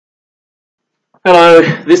Hello,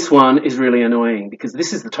 this one is really annoying because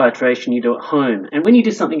this is the titration you do at home. And when you do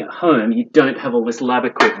something at home, you don't have all this lab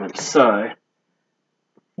equipment. So,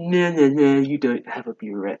 no, you don't have a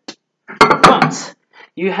burette. But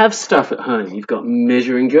you have stuff at home. You've got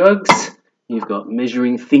measuring jugs, you've got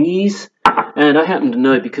measuring thingies. And I happen to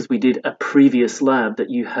know because we did a previous lab that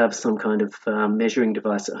you have some kind of measuring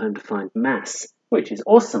device at home to find mass, which is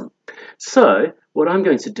awesome. So, what I'm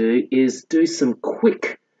going to do is do some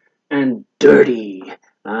quick and dirty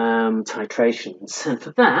titrations. And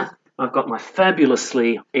for that, I've got my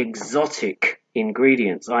fabulously exotic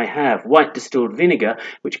ingredients. I have white distilled vinegar,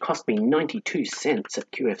 which cost me 92 cents at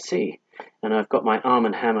QFC. And I've got my Arm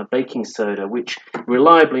 & Hammer baking soda, which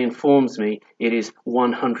reliably informs me it is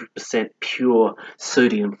 100% pure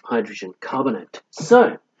sodium hydrogen carbonate.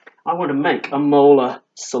 So, I want to make a molar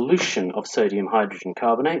solution of sodium hydrogen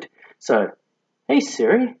carbonate. So, hey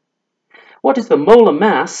Siri, what is the molar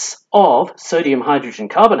mass of sodium hydrogen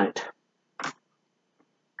carbonate?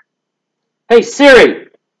 Hey Siri,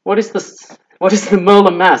 what is the molar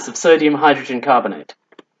mass of sodium hydrogen carbonate?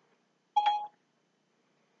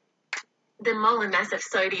 The molar mass of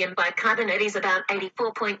sodium bicarbonate is about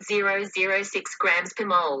 84.006 grams per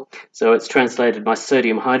mole. So it's translated by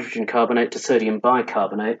sodium hydrogen carbonate to sodium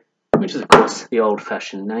bicarbonate, which is, of course, the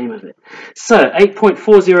old-fashioned name of it. So,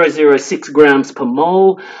 8.4006 grams per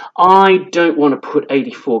mole. I don't want to put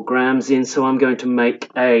 84 grams in, so I'm going to make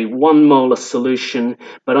a 1 molar solution,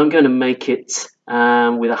 but I'm going to make it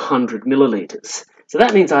with 100 milliliters. So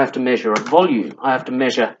that means I have to measure a volume. I have to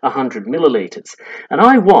measure 100 milliliters. And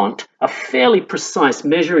I want a fairly precise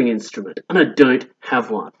measuring instrument, and I don't have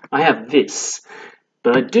one. I have this.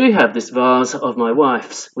 But I do have this vase of my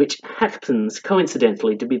wife's, which happens,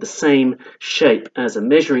 coincidentally, to be the same shape as a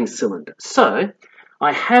measuring cylinder. So,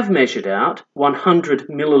 I have measured out 100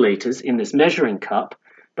 milliliters in this measuring cup,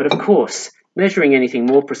 but of course, measuring anything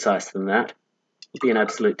more precise than that would be an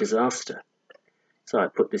absolute disaster. So I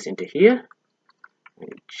put this into here, and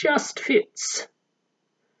it just fits.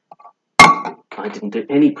 I didn't do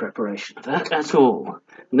any preparation of that at all.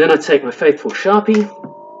 And then I take my faithful Sharpie,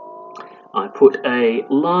 I put a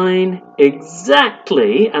line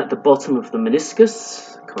exactly at the bottom of the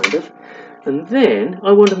meniscus, kind of, and then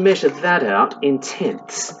I want to measure that out in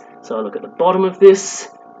tenths. So I look at the bottom of this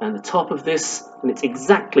and the top of this, and it's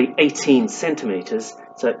exactly 18 centimeters.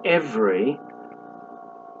 So every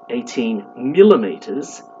 18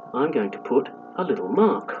 millimeters, I'm going to put a little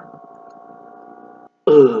mark.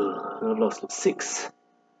 I've lost 6,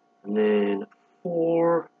 and then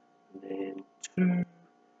 4, and then 2, and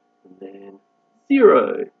then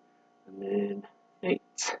 0, and then 8,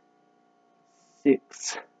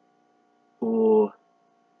 6, 4,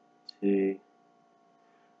 2.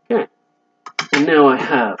 Okay, and now I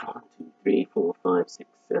have 1, 2, 3, 4, 5, 6,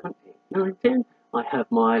 7, 8, 9, 10. I have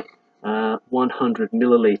my 100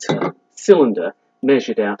 milliliter cylinder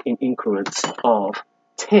measured out in increments of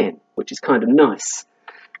 10, which is kind of nice.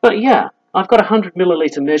 But yeah, I've got a 100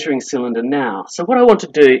 milliliter measuring cylinder now. So what I want to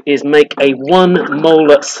do is make a 1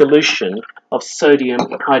 molar solution of sodium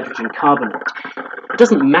hydrogen carbonate. It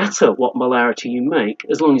doesn't matter what molarity you make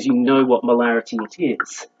as long as you know what molarity it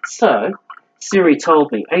is. So Siri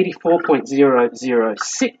told me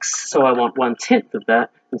 84.006, so I want 1/10 of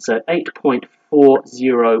that, and so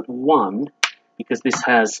 8.401, because this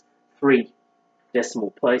has 3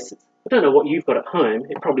 decimal places. I don't know what you've got at home.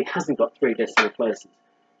 It probably hasn't got 3 decimal places.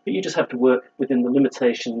 But you just have to work within the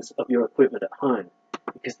limitations of your equipment at home,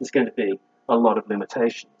 because there's going to be a lot of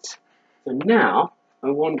limitations. So now, I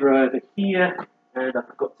wander over here, and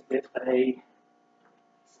I've got to get a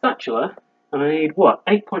spatula, and I need what?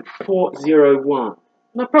 8.401.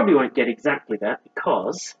 And I probably won't get exactly that,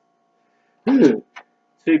 because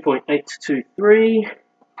 2.823,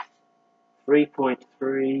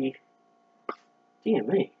 3.3, dear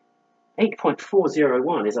me,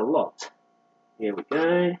 8.401 is a lot. Here we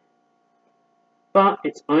go. But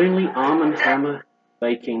it's only Arm & Hammer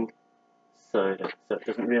baking soda, so it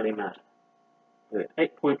doesn't really matter.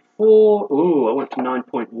 8.4, ooh, I went to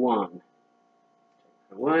 9.1. Take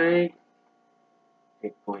it away.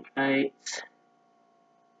 8.8.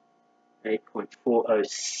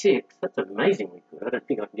 8.406. That's amazingly good. I don't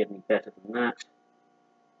think I can get any better than that.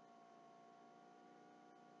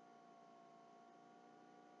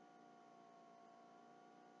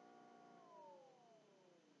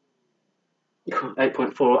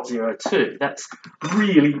 8.402. That's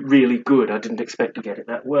really, really good. I didn't expect to get it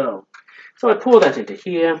that well. So I pour that into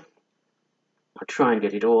here. I try and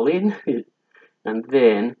get it all in. And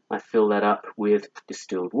then I fill that up with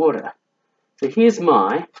distilled water. So here's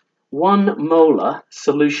my 1 molar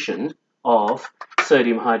solution of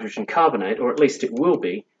sodium hydrogen carbonate, or at least it will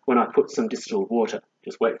be when I put some distilled water.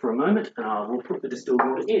 Just wait for a moment and I will put the distilled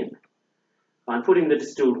water in. I'm putting the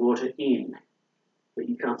distilled water in, but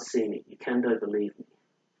you can't see me. You can, though, believe me.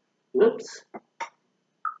 Whoops.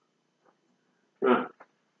 Right.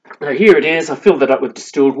 Now here it is. I filled that up with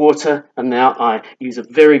distilled water, and now I use a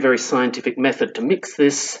very, very scientific method to mix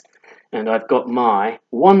this, and I've got my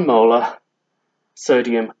 1 molar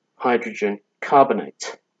sodium hydrogen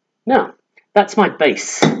carbonate. Now, that's my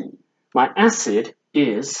base. My acid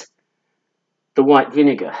is the white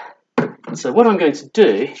vinegar. So what I'm going to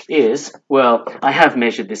do is, well, I have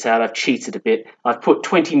measured this out. I've cheated a bit. I've put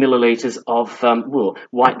 20 milliliters of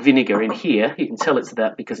white vinegar in here. You can tell it's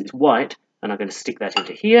that because it's white, and I'm going to stick that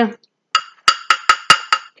into here,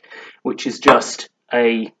 which is just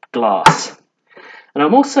a glass. And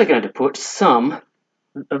I'm also going to put some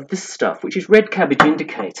of this stuff, which is red cabbage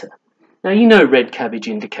indicator. Now, you know red cabbage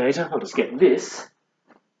indicator. I'll just get this.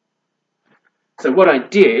 So what I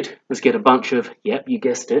did was get a bunch of, yep, you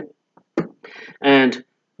guessed it, and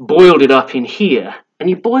boiled it up in here. And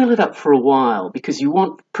you boil it up for a while because you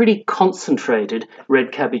want pretty concentrated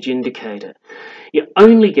red cabbage indicator. You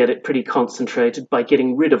only get it pretty concentrated by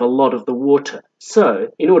getting rid of a lot of the water.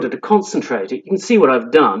 So, in order to concentrate it, you can see what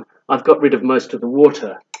I've done. I've got rid of most of the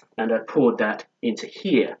water, and I poured that into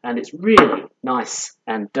here. And it's really nice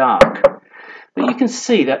and dark. But you can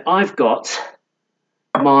see that I've got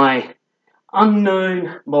my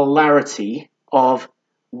unknown molarity of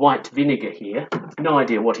white vinegar here. No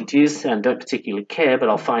idea what it is and don't particularly care, but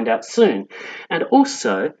I'll find out soon. And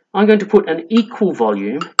also, I'm going to put an equal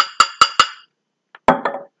volume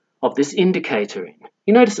of this indicator in.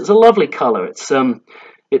 You notice it's a lovely colour. It's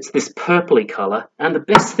this purpley colour, and the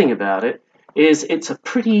best thing about it is it's a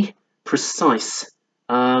pretty precise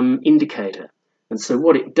indicator. And so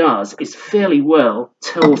what it does is fairly well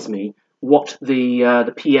tells me what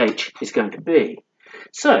the pH is going to be.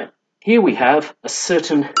 So here we have a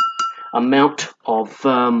certain amount of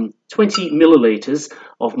 20 milliliters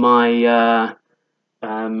of my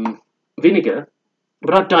vinegar,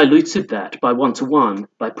 but I've diluted that by 1:1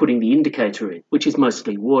 by putting the indicator in, which is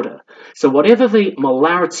mostly water. So whatever the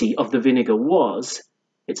molarity of the vinegar was,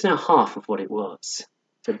 it's now half of what it was.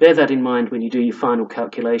 So bear that in mind when you do your final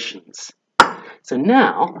calculations. So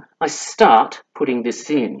now I start putting this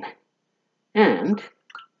in, and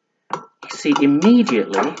you see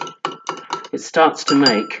immediately it starts to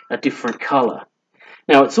make a different colour.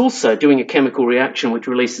 Now it's also doing a chemical reaction which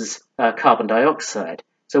releases carbon dioxide.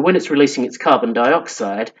 So when it's releasing its carbon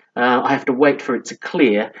dioxide, I have to wait for it to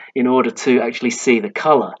clear in order to actually see the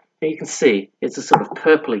colour. And you can see it's a sort of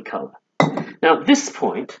purpley colour. Now at this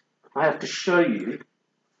point, I have to show you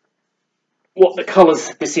what the colours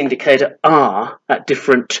of this indicator are at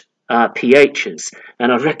different pHs.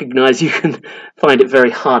 And I recognise you can find it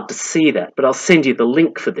very hard to see that, but I'll send you the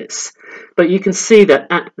link for this. But you can see that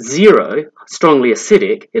at 0, strongly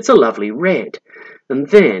acidic, it's a lovely red. And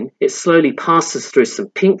then it slowly passes through some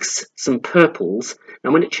pinks, some purples,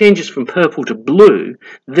 and when it changes from purple to blue,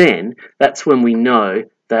 then that's when we know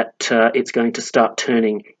that it's going to start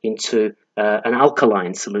turning into an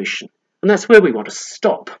alkaline solution. And that's where we want to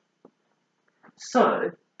stop.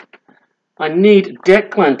 So I need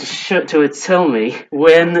Declan to tell me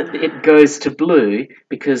when it goes to blue,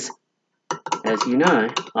 because, as you know,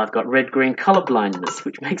 I've got red-green colour blindness,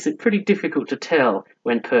 which makes it pretty difficult to tell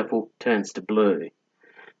when purple turns to blue.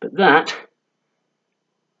 But that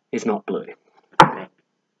is not blue.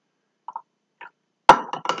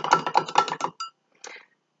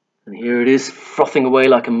 And here it is, frothing away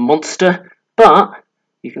like a monster, but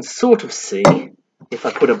you can sort of see, if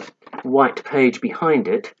I put a white page behind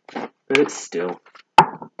it, that it's still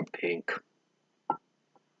pink.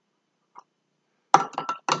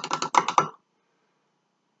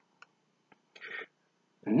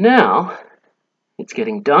 Now it's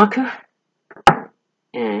getting darker,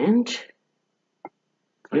 and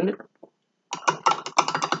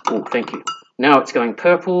oh, thank you. Now it's going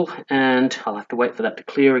purple, and I'll have to wait for that to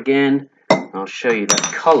clear again. I'll show you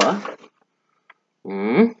that colour,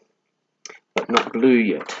 but not blue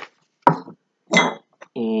yet.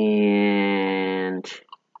 And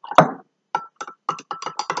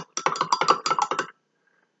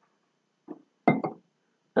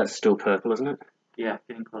that's still purple, isn't it? Yeah,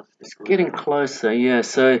 getting close. It's getting closer, yeah.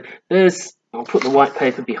 So I'll put the white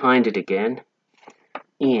paper behind it again,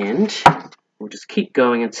 and we'll just keep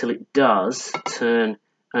going until it does turn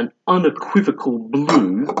an unequivocal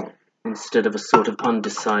blue instead of a sort of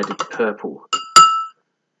undecided purple.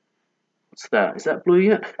 What's that? Is that blue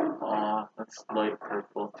yet? That's light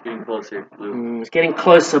purple. It's getting closer to blue. It's getting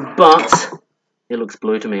closer, but it looks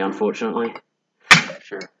blue to me, unfortunately.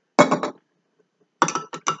 sure.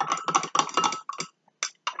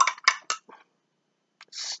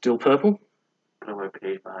 Still purple. Put a white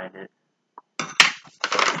page behind it.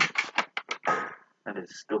 That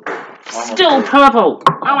is still purple. Still purple!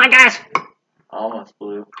 Oh my gosh! Almost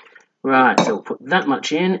blue. Right, so we'll put that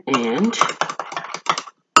much in, and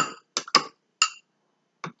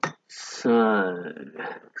so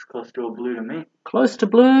Looks close to a blue to me. close to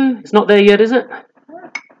blue. It's not there yet, is it? A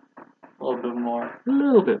little bit more. A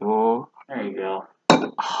little bit more. There you go.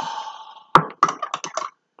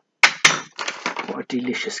 What a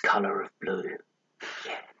delicious colour of blue.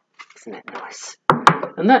 Yeah, isn't that nice?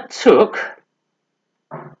 And that took,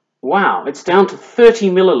 wow, it's down to 30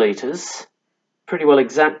 millilitres, pretty well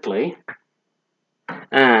exactly.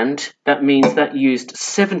 And that means that used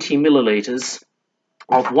 70 millilitres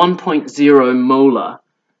of 1.0 molar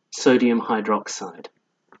sodium hydroxide.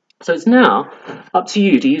 So it's now up to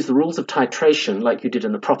you to use the rules of titration like you did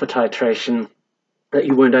in the proper titration that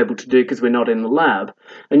you weren't able to do because we're not in the lab.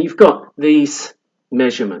 And you've got these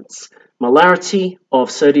measurements. Molarity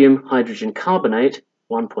of sodium hydrogen carbonate,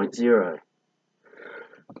 1.0.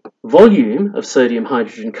 Volume of sodium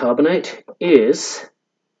hydrogen carbonate is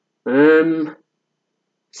 70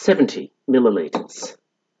 millilitres.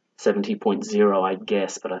 70.0 I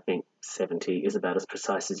guess, but I think 70 is about as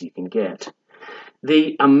precise as you can get.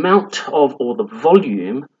 The amount of, or the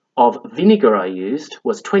volume of vinegar I used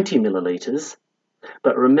was 20 millilitres,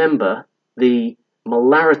 but remember the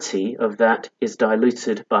molarity of that is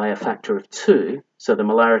diluted by a factor of 2, so the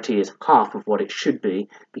molarity is half of what it should be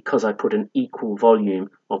because I put an equal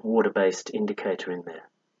volume of water-based indicator in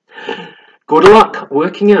there. Good luck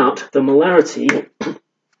working out the molarity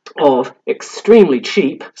of extremely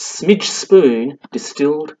cheap smidge spoon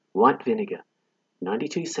distilled white vinegar.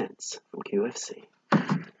 92 cents from QFC.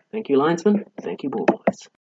 Thank you, linesman. Thank you, ball boys.